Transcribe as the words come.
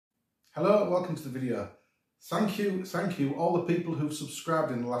Hello and welcome to the video. Thank you all the people who've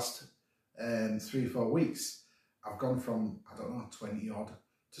subscribed in the last 3 or 4 weeks. I've gone from, I don't know, 20 odd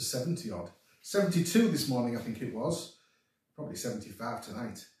to 70 odd. 72 this morning I think it was. Probably 75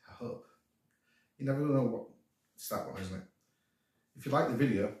 tonight, I hope. You never know what, it's that one, isn't it? If you like the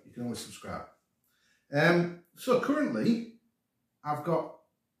video, you can always subscribe. So currently, I've got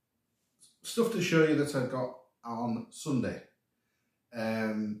stuff to show you that I got on Sunday.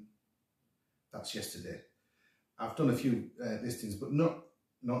 That's yesterday. I've done a few listings, but not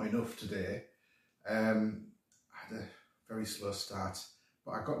enough today. I had a very slow start,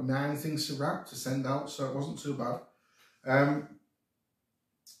 but I got 9 things to wrap to send out, so it wasn't too bad.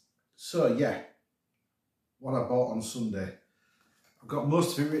 So yeah, what I bought on Sunday. I've got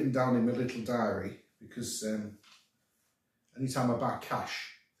most of it written down in my little diary because anytime I buy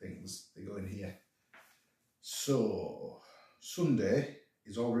cash things, they go in here. So Sunday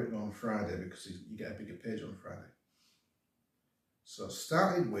is all written on Friday because you get a bigger page on Friday. So I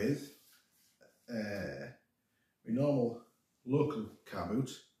started with my normal local car boot.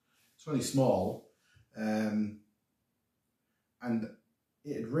 It's only small, and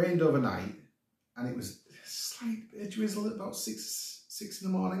it had rained overnight, and it was a slight edge drizzle at about 6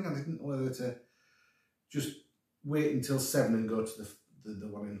 in the morning. I didn't know whether to just wait until 7 and go to the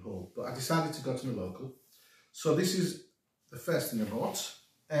one in Hull, but I decided to go to the local. So this is the first thing I bought.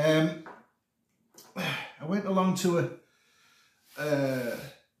 I went along to a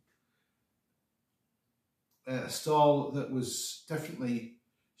stall that was definitely,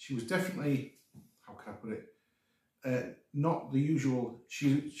 how can I put it, not the usual.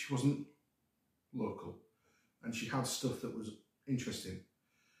 She wasn't local, and she had stuff that was interesting,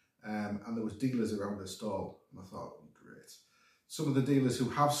 and there was dealers around the stall, and I thought, oh, great. Some of the dealers who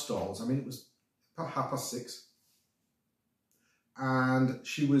have stalls, I mean, it was about 6:30, and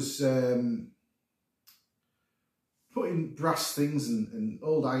she was putting brass things and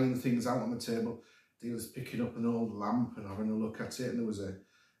old iron things out on the table. Dealers picking up an old lamp and having a look at it, and there was a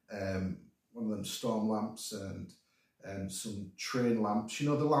one of them storm lamps and some train lamps. You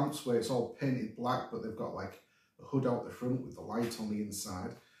know, the lamps where it's all painted black, but they've got like a hood out the front with the light on the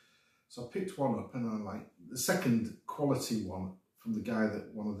inside. So I picked one up, and I like the second quality one from the guy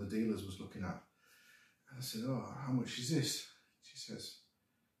that one of the dealers was looking at. And I said, oh, how much is this? She says,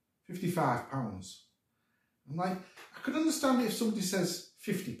 £55. I'm like, I could understand it if somebody says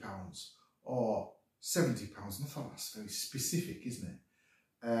 £50 or £70. And I thought, that's very specific, isn't it?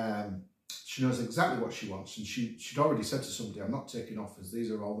 She knows exactly what she wants, and she'd already said to somebody, I'm not taking offers,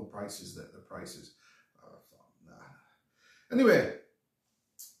 these are all the prices that the prices. I thought, nah. Anyway,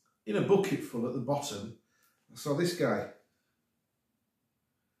 in a bucket full at the bottom, I saw this guy.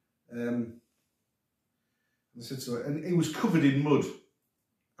 I said to her, and he was covered in mud.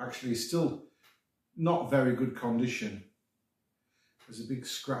 Actually, still not very good condition. There's a big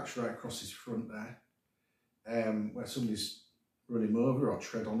scratch right across his front there, where somebody's run him over or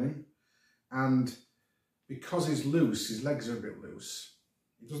tread on him. And because he's loose, his legs are a bit loose,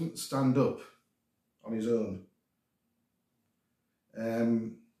 he doesn't stand up on his own.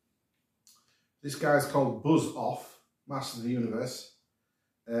 This guy's called Buzz Off, Master of the Universe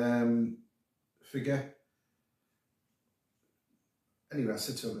figure. Anyway, I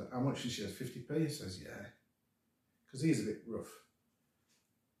said to her, how much is she? 50p? He says, yeah. Because he's a bit rough.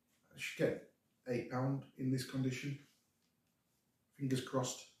 I should get £8 in this condition. Fingers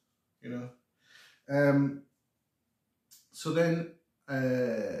crossed, you know. So then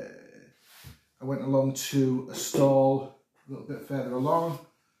I went along to a stall a little bit further along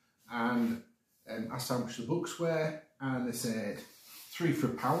and asked how much the books were, and they said 3 for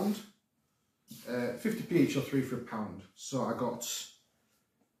 £1. 50p each or 3 for £1. So I got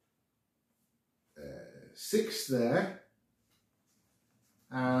 6 there,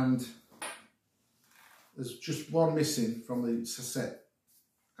 and there's just one missing from the set,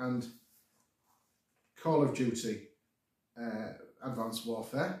 and Call of Duty Advanced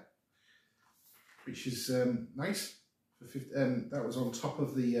Warfare, which is nice. For 50, that was on top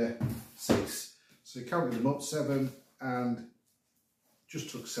of the 6, so you counted them up, 7, and just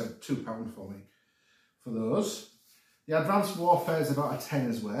took £2 for me for those. The Advanced Warfare is about a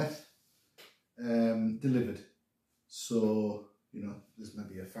tenner's worth delivered, so you know there's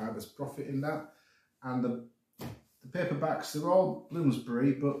maybe a £5's profit in that. And the paperbacks, they're all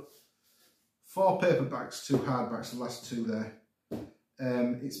Bloomsbury, but 4 paperbacks, 2 hardbacks, the last 2 there.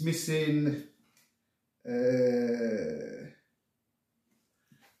 It's missing the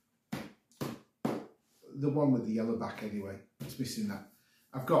one with the yellow back anyway. It's missing that.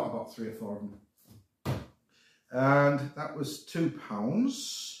 I've got about 3 or 4 of them. And that was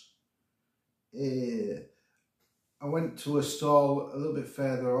 £2. I went to a stall a little bit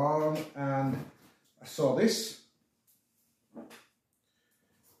further on and I saw this,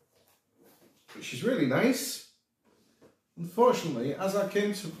 which is really nice. Unfortunately, as I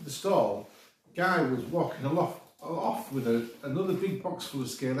came to the stall, the guy was walking off with another big box full of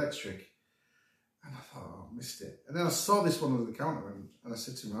Scalextric. And I thought, oh, I missed it. And then I saw this one over the counter and I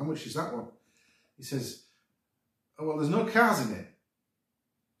said to him, how much is that one? He says, oh, well, there's no cars in it.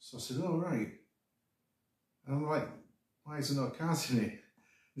 So I said, oh, right. And I'm like, why is there no cars in it?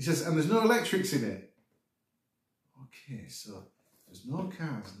 He says, and there's no electrics in it. Okay, so there's no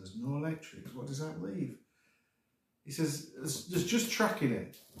cars and there's no electrics. What does that leave? He says, there's just track in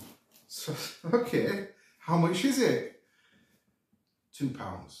it. So, okay, how much is it?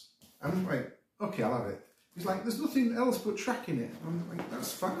 £2. I'm like, okay, I'll have it. He's like, there's nothing else but track in it. I'm like,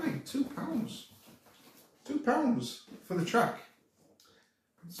 that's fine, £2. £2 for the track.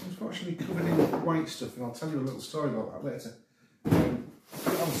 It's unfortunately covered in white stuff, and I'll tell you a little story about that later.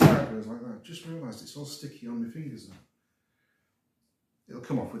 Put it on sideways like that. Just realised it's all sticky on my fingers now. It'll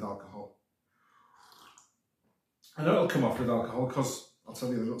come off with alcohol. I know it'll come off with alcohol because I'll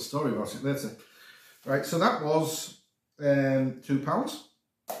tell you a little story about it later. Right, so that was £2.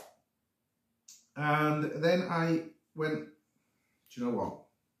 And then I went, do you know what?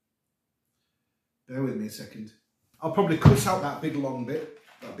 Bear with me a second. I'll probably cut out that big long bit,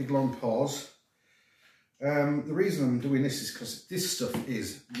 that big long pause. The reason I'm doing this is because this stuff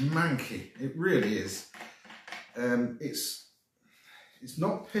is manky. It really is. It's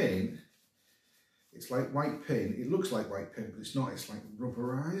not paint. It's like white paint. It looks like white paint, but it's not. It's like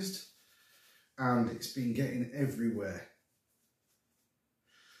rubberized, and it's been getting everywhere.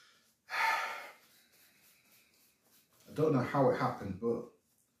 I don't know how it happened, but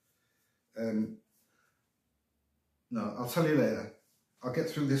no, I'll tell you later. I'll get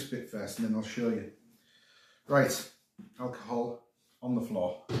through this bit first and then I'll show you. Right, alcohol on the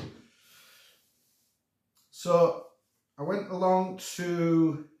floor. So I went along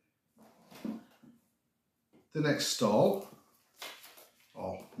to the next stall,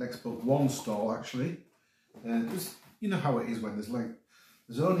 or next but one stall actually. Because you know how it is when there's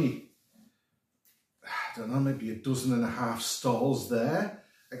only, I don't know, maybe 12.5 stalls there,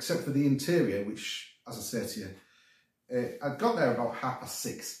 except for the interior, which, as I say to you, I got there about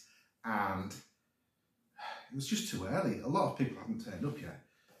 6:30 and it was just too early. A lot of people hadn't turned up yet.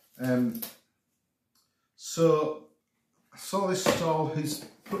 So I saw this stall who's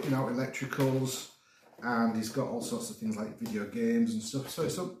putting out electricals and he's got all sorts of things like video games and stuff. So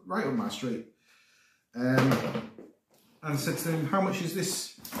it's right on my street. And I said to him, how much is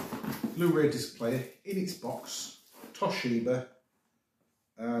this Blu-ray display in its box, Toshiba,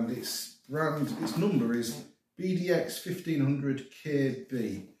 and its number is BDX 1500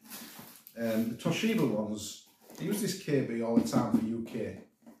 KB. The Toshiba ones, I use this KB all the time for UK.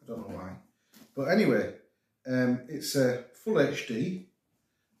 I don't know why. But anyway, it's a full HD,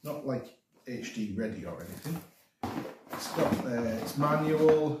 not like HD ready or anything. It's got its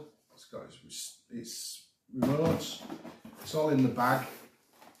manual, it's got its remote, it's all in the bag.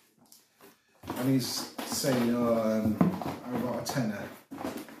 And he's saying, oh, I got a tenner.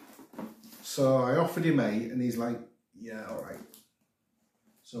 So I offered him 8 and he's like, yeah, all right.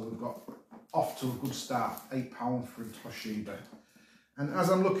 So we've got off to a good start, £8 for a Toshiba. And as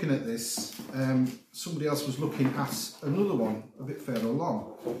I'm looking at this, somebody else was looking at another one a bit further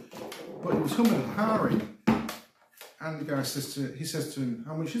along. But it was humming and hawing. And the guy says to him,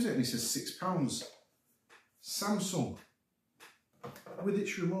 how much is it? And he says, £6. Samsung, with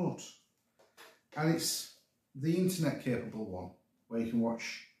its remote. And it's the internet capable one, where you can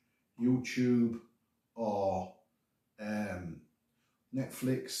watch YouTube or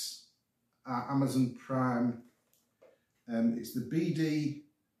Netflix, Amazon Prime. It's the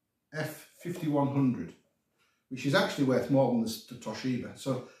BDF 5100, which is actually worth more than the Toshiba.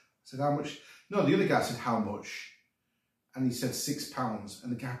 So I said, how much? No, the other guy said, how much? And he said £6,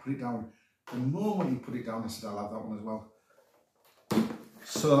 and the guy put it down. The moment he put it down, I said, I'll have that one as well.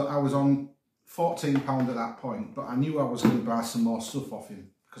 So I was on £14 at that point, but I knew I was going to buy some more stuff off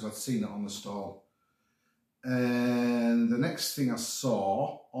him because I'd seen it on the stall. And the next thing I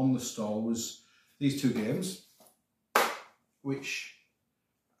saw on the stall was these 2 games, which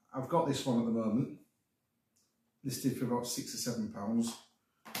I've got this one at the moment, listed for about £6 or £7,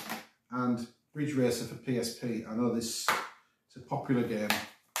 and Bridge Racer for PSP. I know this is a popular game,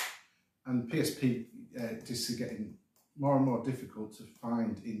 and PSP discs are getting more and more difficult to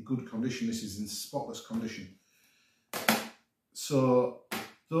find in good condition. This is in spotless condition. So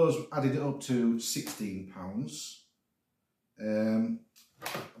those added it up to £16. I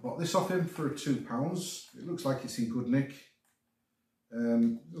bought this off him for £2. It looks like it's in good nick.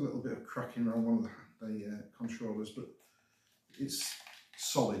 There's a little bit of cracking around one of the controllers, but it's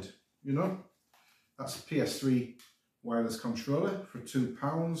solid, you know. That's a PS3 wireless controller for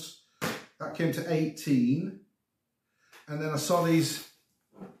 £2. That came to 18. And then I saw these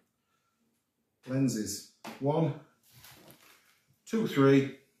lenses. 1, 2,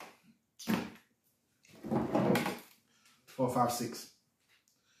 3, 4, 5, 6.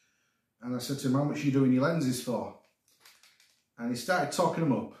 And I said to him, how much are you doing your lenses for? And he started talking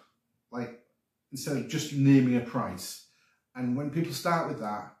them up, like, instead of just naming a price. And when people start with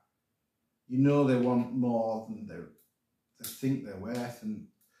that, you know they want more than they think they're worth. And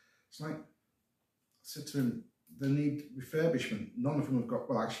it's like, I said to him, they need refurbishment. None of them have got,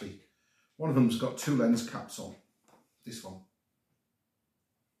 well, actually, one of them's got 2 lens caps on, this one.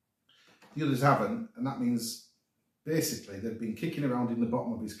 The others haven't, and that means basically they've been kicking around in the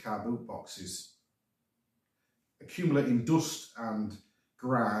bottom of his car boot boxes, accumulating dust and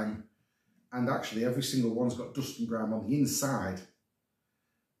grime, and actually every single one's got dust and grime on the inside.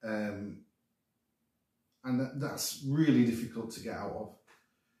 And that's really difficult to get out of.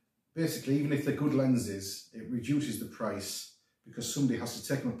 Basically, even if they're good lenses, it reduces the price because somebody has to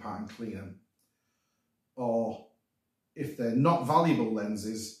take them apart and clean them. Or if they're not valuable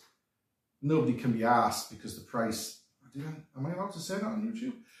lenses, nobody can be asked because the price, am I allowed to say that on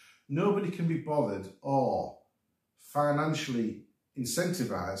YouTube? Nobody can be bothered or financially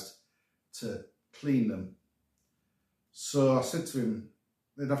incentivized to clean them. So I said to him,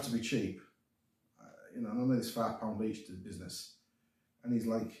 they'd have to be cheap. You know, and only this £5 each to the business. And he's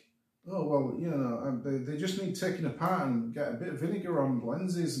like, oh, well, you know, they just need taking apart and get a bit of vinegar on the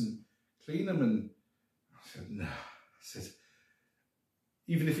lenses and clean them. And I said, no. I said,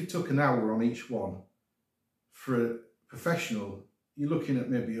 even if it took an hour on each one, for a professional, you're looking at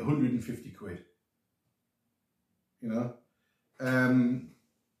maybe 150 quid. You know? And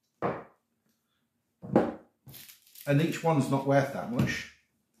each one's not worth that much.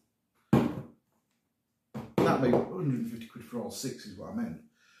 That'd be 150 quid for all 6 is what I meant.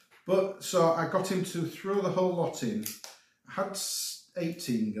 But so I got him to throw the whole lot in. I had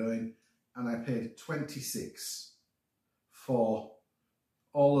 18 going and I paid 26 for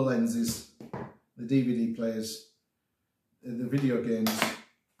all the lenses, the DVD players, the video games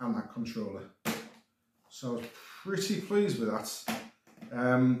and that controller. So I was pretty pleased with that.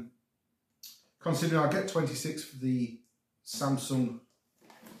 Considering I get 26 for the Samsung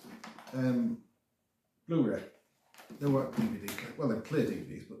Blu-ray. They weren't DVD, well, they play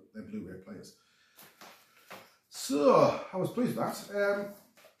DVDs, but they're Blu-ray players. So I was pleased with that.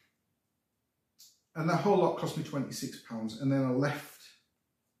 And that whole lot cost me £26. And then I left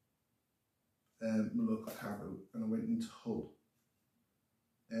my local car boot and I went into Hull.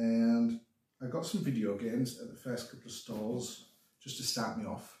 And I got some video games at the first couple of stalls just to start me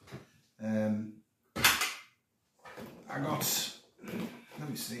off. I got, let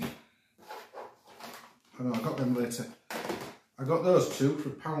me see. I know, I got them later. I got those 2 for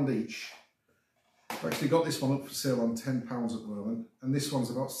 £1 each. I've actually got this one up for sale on £10 at the moment, and this one's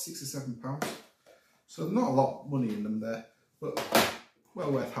about £6 or £7. So not a lot of money in them there, but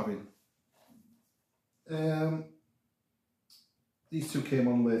well worth having. These 2 came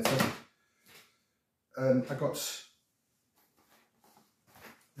on later. I got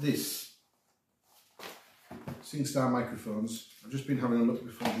this SingStar microphones. I've just been having a look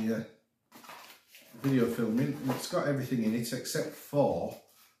before the video filming, and it's got everything in it except for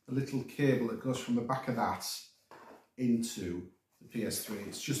the little cable that goes from the back of that into the PS3.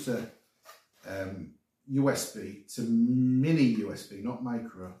 It's just a USB to mini USB, not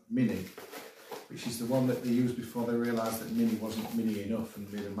micro, mini, which is the one that they used before they realised that mini wasn't mini enough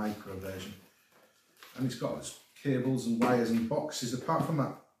and made a micro version. And it's got cables and wires and boxes apart from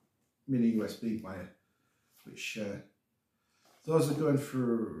that mini USB wire, which those are going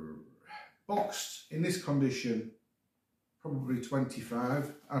for boxed in this condition probably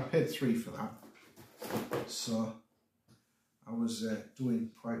 25. I paid 3 for that, so I was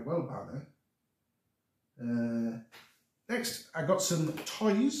doing quite well back then. Next I got some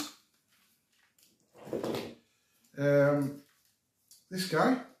toys. This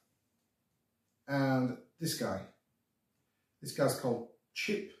guy and this guy. This guy's called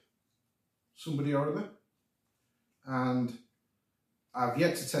Chip somebody or other, and I've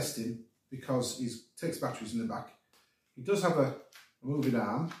yet to test him because he takes batteries in the back. He does have a moving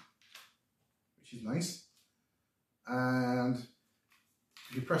arm, which is nice, and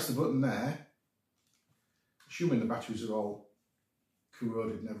if you press the button there, assuming the batteries are all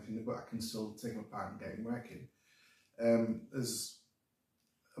corroded and everything, but I can still take them apart and get him working. There's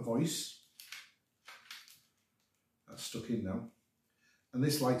a voice. That's stuck in now. And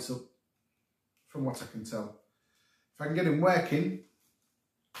this lights up, from what I can tell. If I can get him working,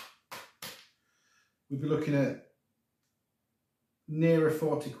 we'd be looking at nearer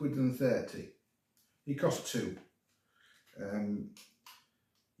 40 quid than 30. He cost 2.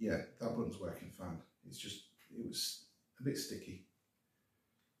 Yeah, that button's working fine. It's just, it was a bit sticky.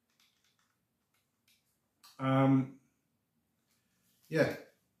 Yeah,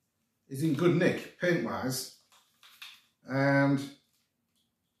 he's in good nick, paint wise and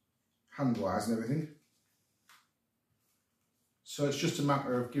hand wise and everything. So it's just a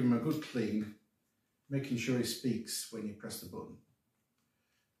matter of giving him a good clean, making sure he speaks when you press the button,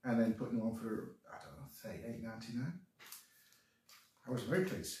 and then putting him on for, I don't know, $38.99. I was very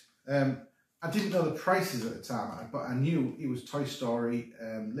pleased. I didn't know the prices at the time, but I knew he was Toy Story,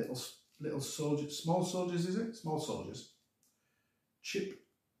 little soldiers, small soldiers, is it? Small soldiers. Chip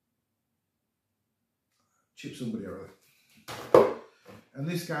somebody or other. And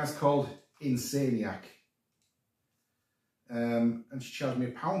this guy's called Insaniac. And she charged me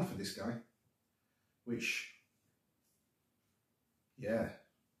 £1 for this guy, which, yeah,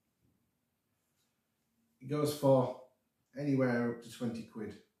 it goes for anywhere up to 20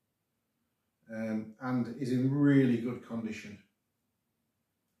 quid. And is in really good condition.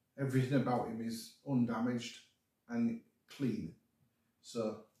 Everything about him is undamaged and clean.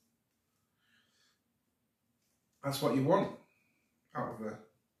 So that's what you want out of a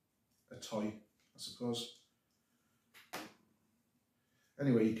toy, I suppose.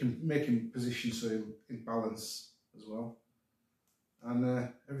 Anyway, you can make him position so he'll in balance as well. And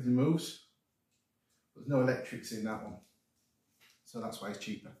everything moves. There's no electrics in that one. So that's why it's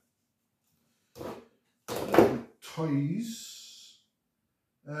cheaper. Toys.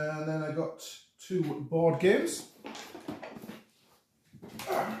 And then I got 2 board games.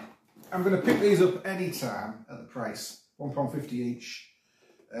 I'm going to pick these up anytime at the price, £1.50 each.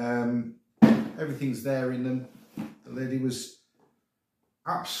 Everything's there in them. The lady was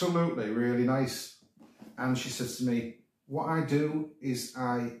absolutely really nice, and she says to me, what I do is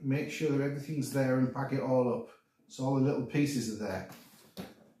I make sure that everything's there and pack it all up, so all the little pieces are there.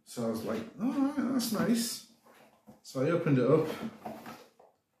 So I was like, all right, that's nice. So I opened it up,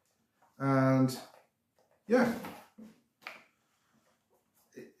 and yeah,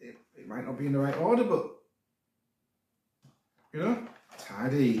 it might not be in the right order, but you know,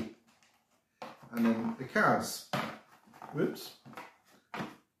 tidy. And then the cards, whoops,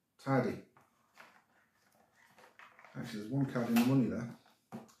 tidy. Actually, there's 1 card in the money there.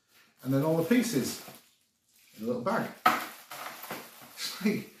 And then all the pieces in a little bag. It's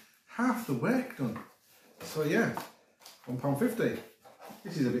like half the work done. So yeah, £1.50.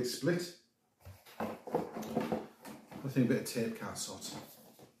 This is a bit split. I think a bit of tape can't sort.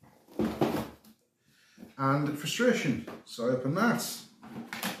 And frustration. So I open that.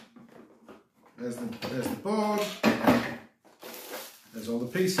 There's the board. There's all the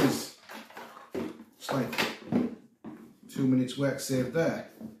pieces. It's like 2 minutes work saved there.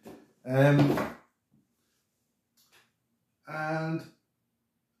 And Bell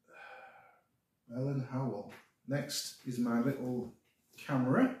and Howell. Next is my little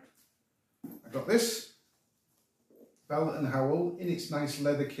camera. I got this Bell and Howell in its nice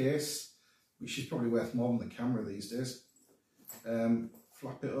leather case, which is probably worth more than the camera these days.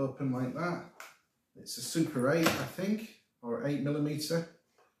 Flap it open like that. It's a Super 8, I think, or 8mm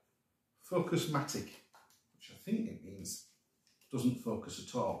Focus-matic, which I think it means doesn't focus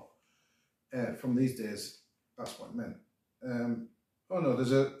at all. From these days, that's what it meant. Oh no,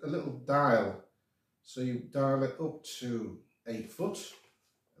 there's a little dial. So you dial it up to 8 foot,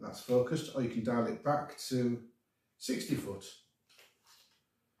 and that's focused, or you can dial it back to 60 foot.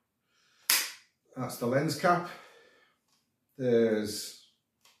 That's the lens cap. There's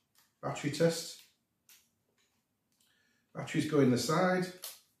battery test. Batteries go in the side.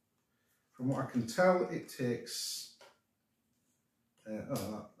 From what I can tell, it takes,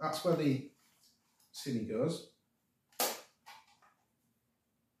 that's where the cine goes.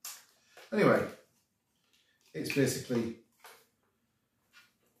 Anyway, it's basically,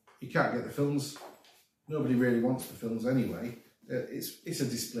 you can't get the films. Nobody really wants the films anyway. It's a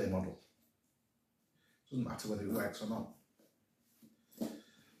display model. Doesn't matter whether it works or not.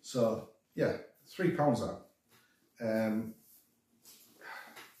 So yeah, £3 out.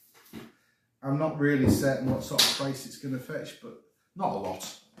 I'm not really certain what sort of price it's going to fetch, but not a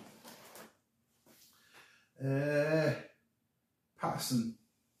lot. Patterson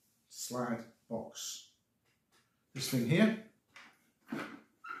slide box. This thing here.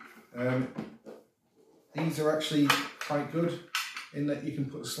 These are actually quite good. in that you can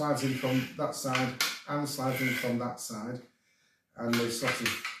put slides in from that side and slides in from that side, and they sort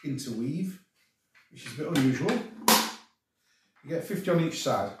of interweave, which is a bit unusual. You get 50 on each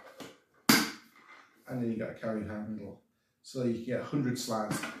side, and then you get a carrying handle, so you can get 100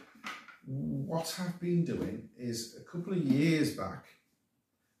 slides. What I've been doing is, a couple of years back,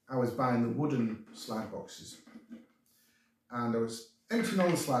 I was buying the wooden slide boxes, and I was emptying all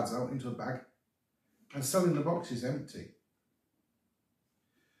the slides out into a bag and selling the boxes empty.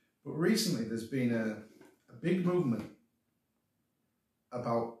 But recently there's been a big movement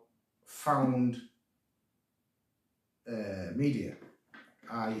about found media,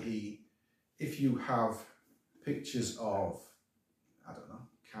 i.e. if you have pictures of, I don't know,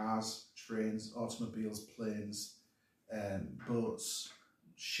 cars, trains, automobiles, planes, boats,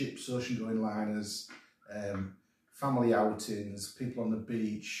 ships, ocean-going liners, family outings, people on the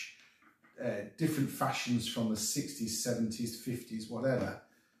beach, different fashions from the 60s, 70s, 50s, whatever.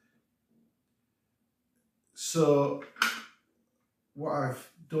 So what I've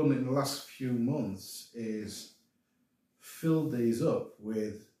done in the last few months is fill these up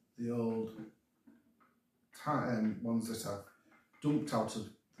with the old ones that I've dumped out of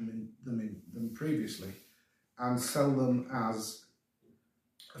them previously, and sell them as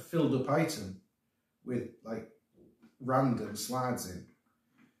a filled up item with like random slides in,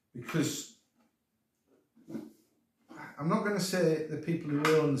 because I'm not going to say the people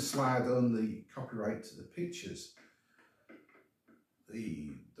who own the slide own the copyright to the pictures.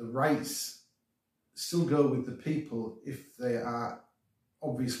 The rights still go with the people if they are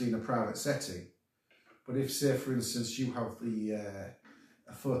obviously in a private setting. But if, say, for instance, you have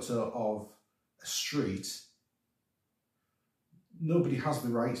a photo of a street, nobody has the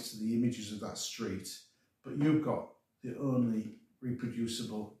rights to the images of that street, but you've got the only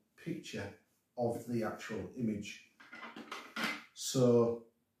reproducible picture of the actual image. So,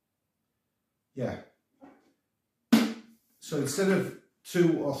 yeah. So instead of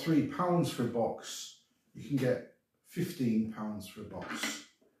 £2 or £3 for a box, you can get £15 for a box.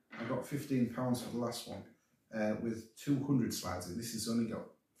 I got £15 for the last one with 200 slides in. This has only got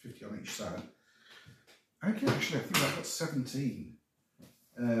 50 on each side. I think I got 17.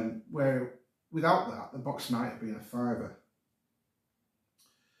 Where without that, the box might have been a £5.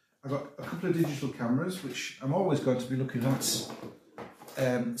 I've got a couple of digital cameras, which I'm always going to be looking at,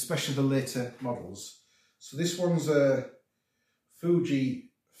 especially the later models. So this one's a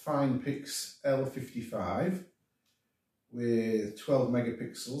Fuji FinePix L55 with 12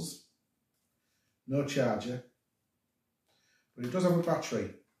 megapixels, no charger, but it does have a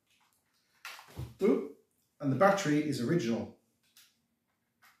battery. And the battery is original,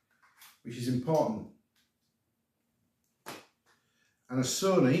 which is important. And a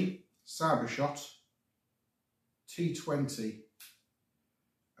Sony CyberShot T20,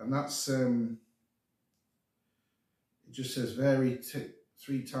 and that's it just says vary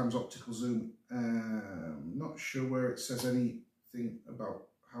 3 times optical zoom. Not sure where it says anything about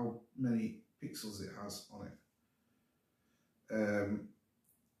how many pixels it has on it.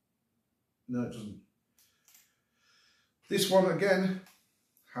 No, it doesn't. This one again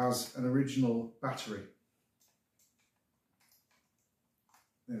has an original battery.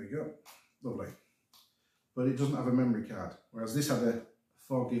 There we go, lovely. But it doesn't have a memory card, whereas this had a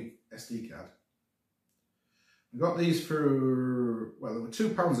 4 gig SD card. I got these for, well, they were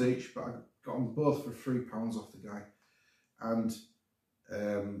 £2 each, but I got them both for £3 off the guy. And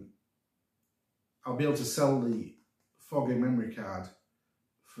I'll be able to sell the 4 gig memory card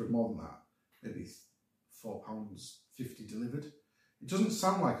for more than that, maybe £4.50 delivered. It doesn't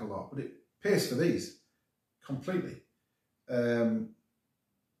sound like a lot, but it pays for these completely.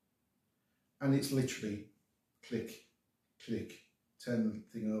 And it's literally click, click, turn the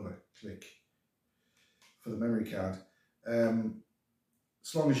thing over, click for the memory card.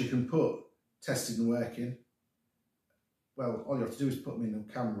 As long as you can put testing and working, well, all you have to do is put them in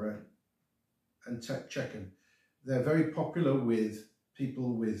the camera and check them. They're very popular with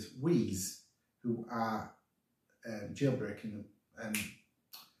people with Wii's who are jailbreaking them.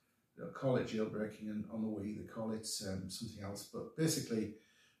 They don't call it jailbreaking on the Wii, they call it something else. But basically,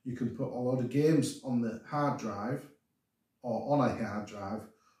 you can put a lot of games on the hard drive, or on a hard drive,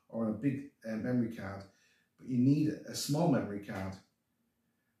 or on a big memory card. But you need a small memory card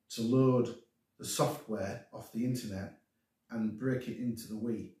to load the software off the internet and break it into the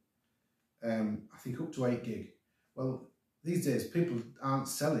Wii. I think up to 8 gig. Well, these days people aren't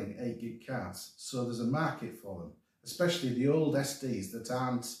selling 8 gig cards, so there's a market for them, especially the old SDs that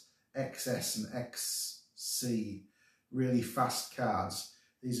aren't XS and XC, really fast cards.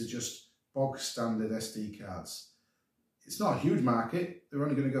 These are just bog standard SD cards. it's not a huge market. They're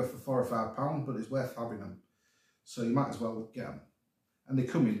only going to go for £4 or £5, but it's worth having them. So you might as well get them. And they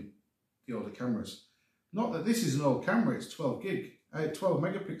come in the older cameras. Not that this is an old camera, it's 12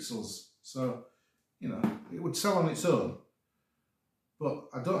 megapixels. So, you know, it would sell on its own. But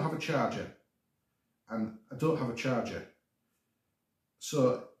I don't have a charger. And I don't have a charger.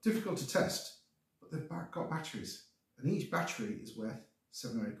 So, difficult to test. But they've got batteries. And each battery is worth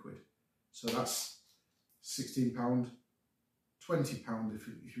 £7 or £8. So that's £16, £20 if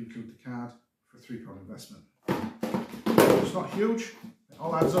you include the card for a £3 investment. It's not huge, it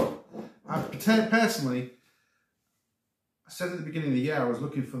all adds up. Personally, I said at the beginning of the year I was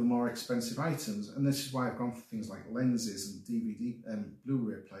looking for the more expensive items, and this is why I've gone for things like lenses and DVD and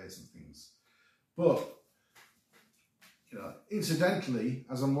Blu-ray players and things. But, you know, incidentally,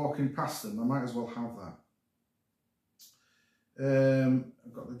 as I'm walking past them, I might as well have that.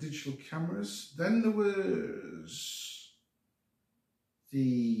 I've got the digital cameras. Then there was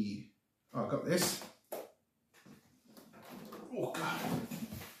the... Oh, I've got this. Oh, God.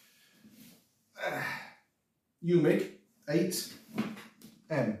 UMIG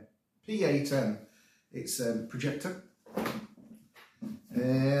 8M. P8M. It's a projector.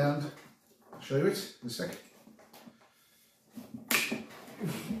 And I'll show you it in a sec.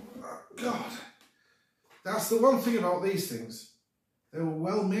 Oh, God. That's the one thing about these things. They were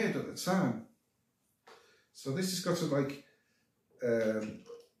well made at the time. So this has got like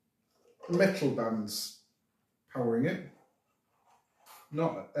metal bands powering it.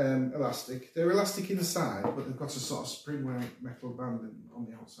 Not elastic. They're elastic inside, but they've got a sort of spring-like metal band on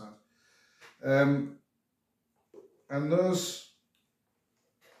the outside. And those,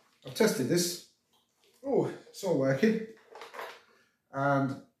 I've tested this. Oh, it's all working.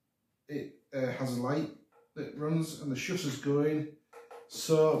 And it has a light that runs and the shutter's going.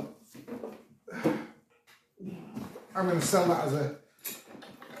 So I'm going to sell that as a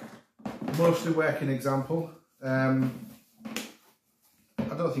mostly working example. I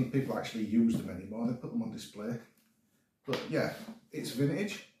don't think people actually use them anymore, they put them on display. But yeah, it's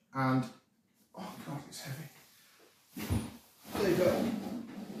vintage and, oh God, it's heavy. There you go.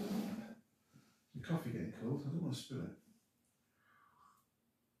 The coffee getting cold, I don't want to spill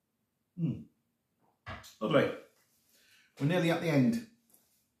it. Lovely. We're nearly at the end.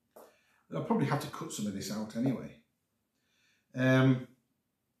 I'll probably have to cut some of this out anyway.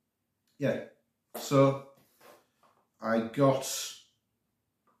 Yeah, so I got,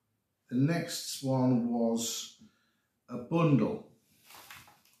 the next one was a bundle.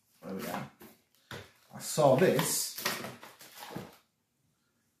 There we are. I saw this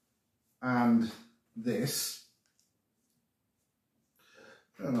and this,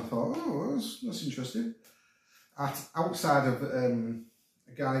 and I thought, oh, that's interesting. Outside of a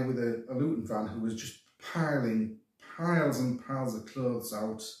guy with a Luton van who was just piling piles and piles of clothes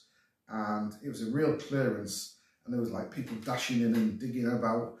out, and it was a real clearance, and there was like people dashing in and digging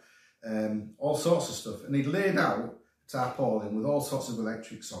about, all sorts of stuff, and he'd laid out tarpaulin with all sorts of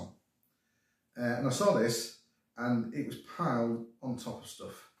electrics on, and I saw this and it was piled on top of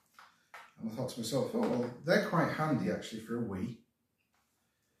stuff, and I thought to myself, oh well, they're quite handy actually for a wee.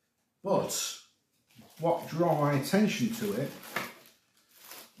 But what drew my attention to it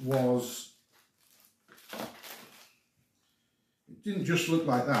was, it didn't just look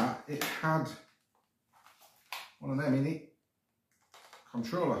like that, it had one of them in it,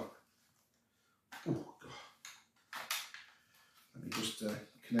 controller. Oh God. Let me just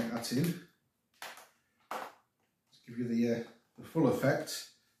connect that in. Let's give you the full effect.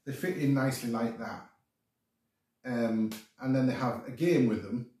 They fit in nicely like that. And then they have a game with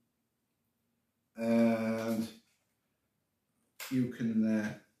them. And you can,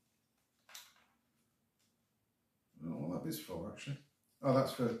 I don't know what that is for actually. Oh,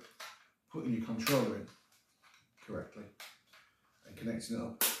 that's for putting your controller in correctly and connecting it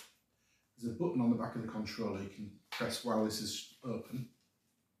up. There's a button on the back of the controller you can press while this is open,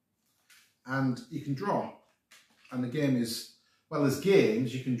 and you can draw. And the game is, well, there's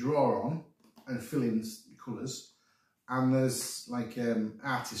games you can draw on and fill in colours, and there's like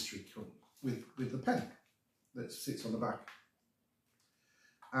artistry with the pen that sits on the back,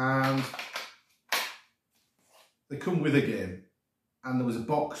 and they come with a game, and there was a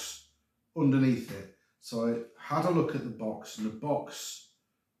box underneath it. So I had a look at the box, and the box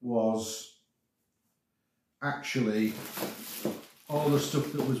was actually all the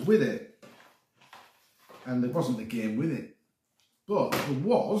stuff that was with it, and there wasn't a game with it, but there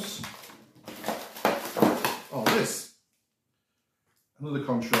was all this, another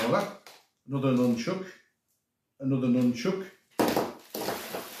controller, another nunchuck, another nunchuck,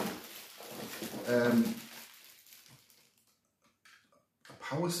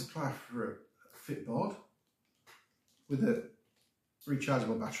 power supply for a fit board with a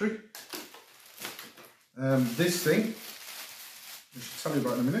rechargeable battery. This thing, I should tell you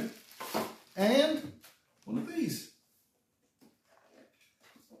about in a minute, and one of these.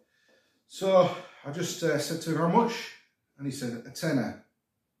 So I just said to him, how much? And he said, a tenner.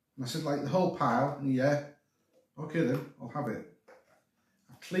 And I said, like the whole pile? And yeah, okay then, I'll have it.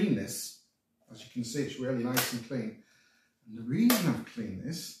 I've cleaned this. As you can see, it's really nice and clean. And the reason I've cleaned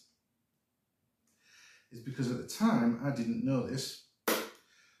this is because at the time, I didn't know this.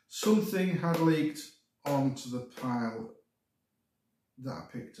 Something had leaked onto the pile that I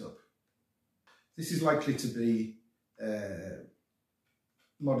picked up. This is likely to be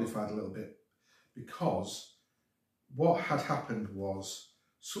modified a little bit, because what had happened was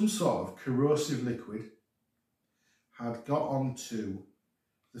some sort of corrosive liquid had got onto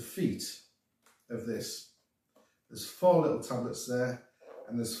the feet of this. There's 4 little tablets there,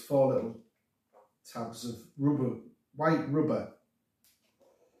 and there's 4 little tabs of rubber, white rubber,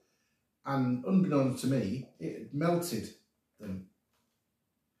 and unbeknownst to me, it had melted them.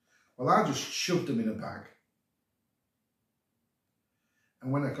 Well, I just shoved them in a bag,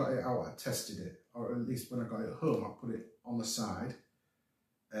 and when I got it out, I tested it, or at least when I got it home, I put it on the side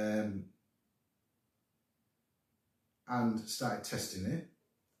and started testing it,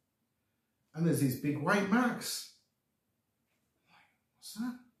 and there's these big white marks. What's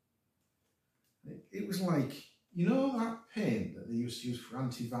that? It was like, you know that paint that they used to use for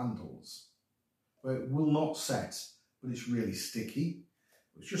anti-vandals, where it will not set, but it's really sticky?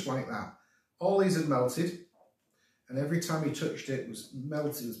 It was just like that. All these had melted, and every time you touched it, it was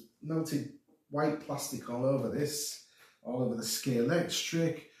melted white plastic all over this, all over the scale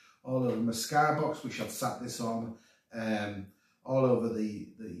electric, all over my skybox, which I'd sat this on, all over the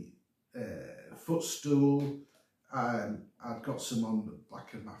footstool. I'd got some on the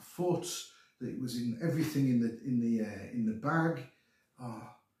back of my foot. It was in everything in the bag. Oh,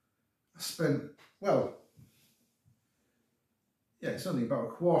 I spent, well, yeah, it's only about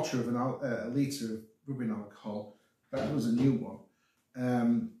a quarter of a litre of rubbing alcohol. That was a new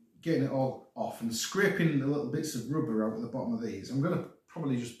one. Getting it all off and scraping the little bits of rubber out at the bottom of these. I'm going to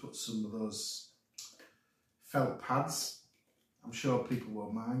probably just put some of those felt pads. I'm sure people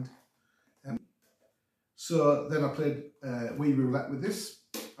won't mind. So then I played Wii Roulette with this.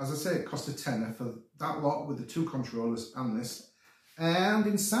 As I say, it cost a tenner for that lot with the 2 controllers and this. And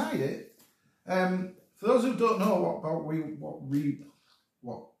inside it, for those who don't know what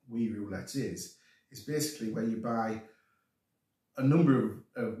Wii Roulette is, it's basically where you buy a number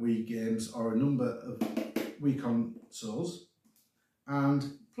of Wii games or a number of Wii consoles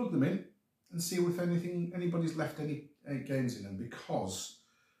and plug them in and see if anybody's left any games in them, because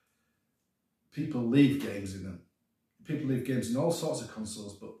people leave games in them. People leave games in all sorts of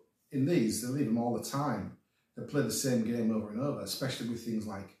consoles, but in these, they leave them all the time. They play the same game over and over, especially with things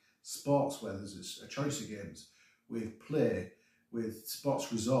like sports, where there's a choice of games, with Play, with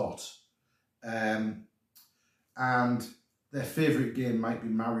Sports Resort, and their favourite game might be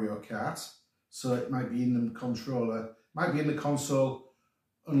Mario Kart, so it might be in the controller, might be in the console,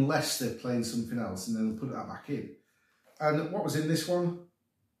 unless they're playing something else, and then they'll put that back in. And what was in this one?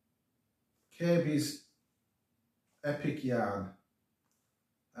 Kirby's Epic Yarn.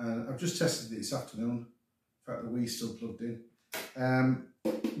 And I've just tested it this afternoon. In fact, the Wii's still plugged in.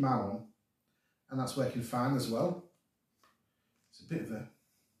 My one. And that's working fine as well. It's a bit of a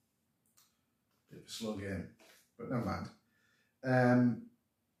slow game, but never mind.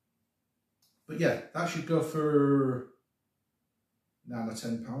 But yeah, that should go for £9 or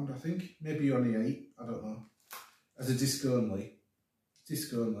 £10, I think. Maybe only 8, I don't know. As a disc only.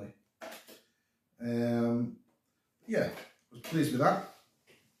 Disc only. Yeah, I was pleased with that.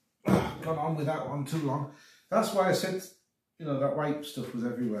 Gone on with that one too long. That's why I said, you know, that white stuff was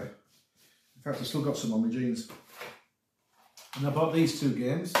everywhere. In fact, I still got some on my jeans. And I bought these 2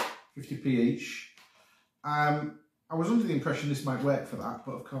 games, 50p each. I was under the impression this might work for that,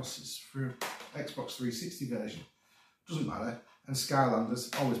 but of course it's for Xbox 360 version. Doesn't matter. And Skylanders,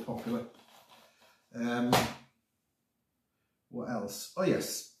 always popular. What else? Oh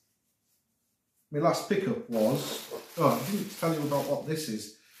yes. My last pickup was, I didn't tell you about what this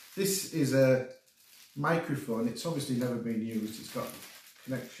is. This is a microphone. It's obviously never been used. It's got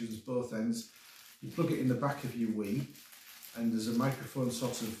connections both ends. You plug it in the back of your Wii, and there's a microphone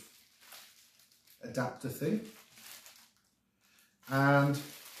sort of adapter thing. And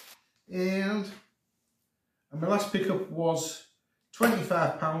my last pickup was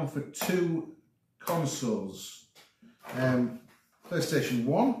 £25 for 2 consoles. PlayStation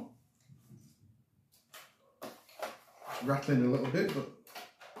 1. Rattling a little bit, but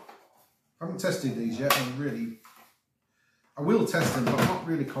I haven't tested these yet. I will test them, but I'm not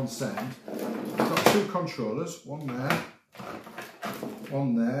really concerned. I've got two controllers, one there,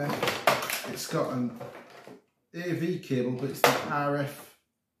 one there. It's got an AV cable, but it's the RF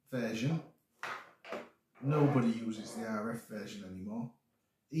version. Nobody uses the RF version anymore.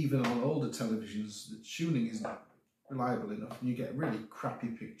 Even on older televisions, the tuning isn't reliable enough and you get a really crappy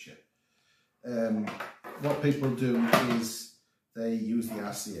picture. What people do is they use the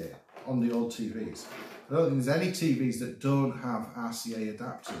RCA on the old TVs. I don't think there's any TVs that don't have RCA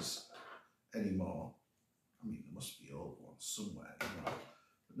adapters anymore. I mean, there must be old ones somewhere, but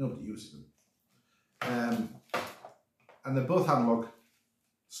nobody uses them. And they're both analog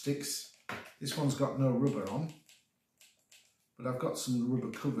sticks. This one's got no rubber on, but I've got some rubber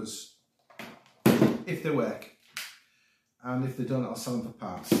covers if they work, and if they don't, I'll sell them for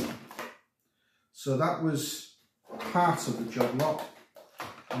parts. So that was part of the job lot,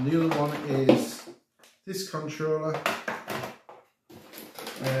 and the other one is this controller,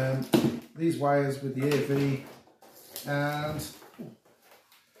 these wires with the AV, and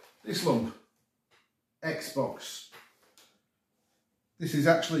this lump, Xbox. This is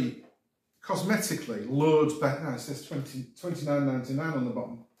actually cosmetically loads better. No, it says $29.99 on the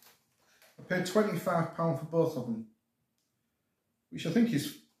bottom. I paid £25 for both of them, which I think is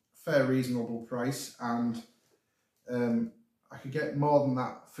a fair, reasonable price, and I could get more than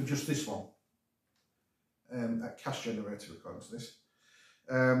that for just this one. A cash generator according to this.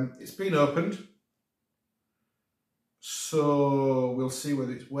 It's been opened, so we'll see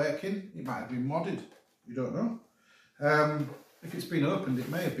whether it's working. It might have been modded, we don't know. If it's been opened, it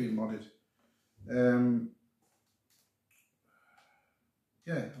may have been modded.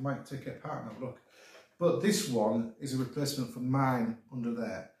 Yeah, I might take it apart and have a look. But this one is a replacement for mine under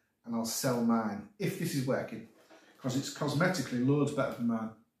there, and I'll sell mine if this is working, because it's cosmetically loads better than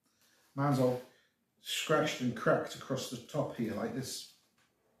mine. Mine's all scratched and cracked across the top here like this.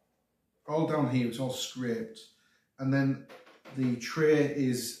 All down here it's all scraped, and then the tray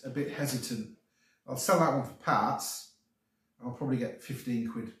is a bit hesitant. I'll sell that one for parts. I'll probably get 15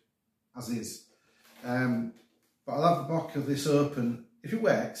 quid as is. But I'll have the back of this open. If it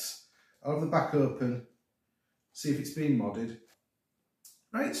works, I'll have the back open, see if it's been modded.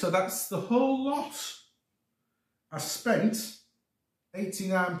 Right, so that's the whole lot. I spent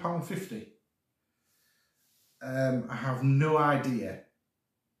 £89.50. I have no idea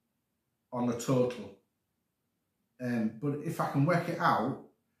on the total. But if I can work it out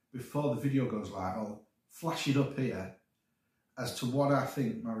before the video goes live, I'll flash it up here as to what I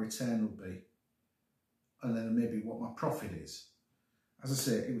think my return will be, and then maybe what my profit is. As I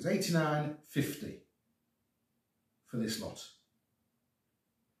say, it was £89.50 for this lot.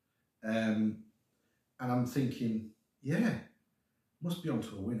 And I'm thinking, yeah, must be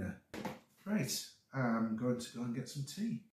onto a winner. Right, I'm going to go and get some tea.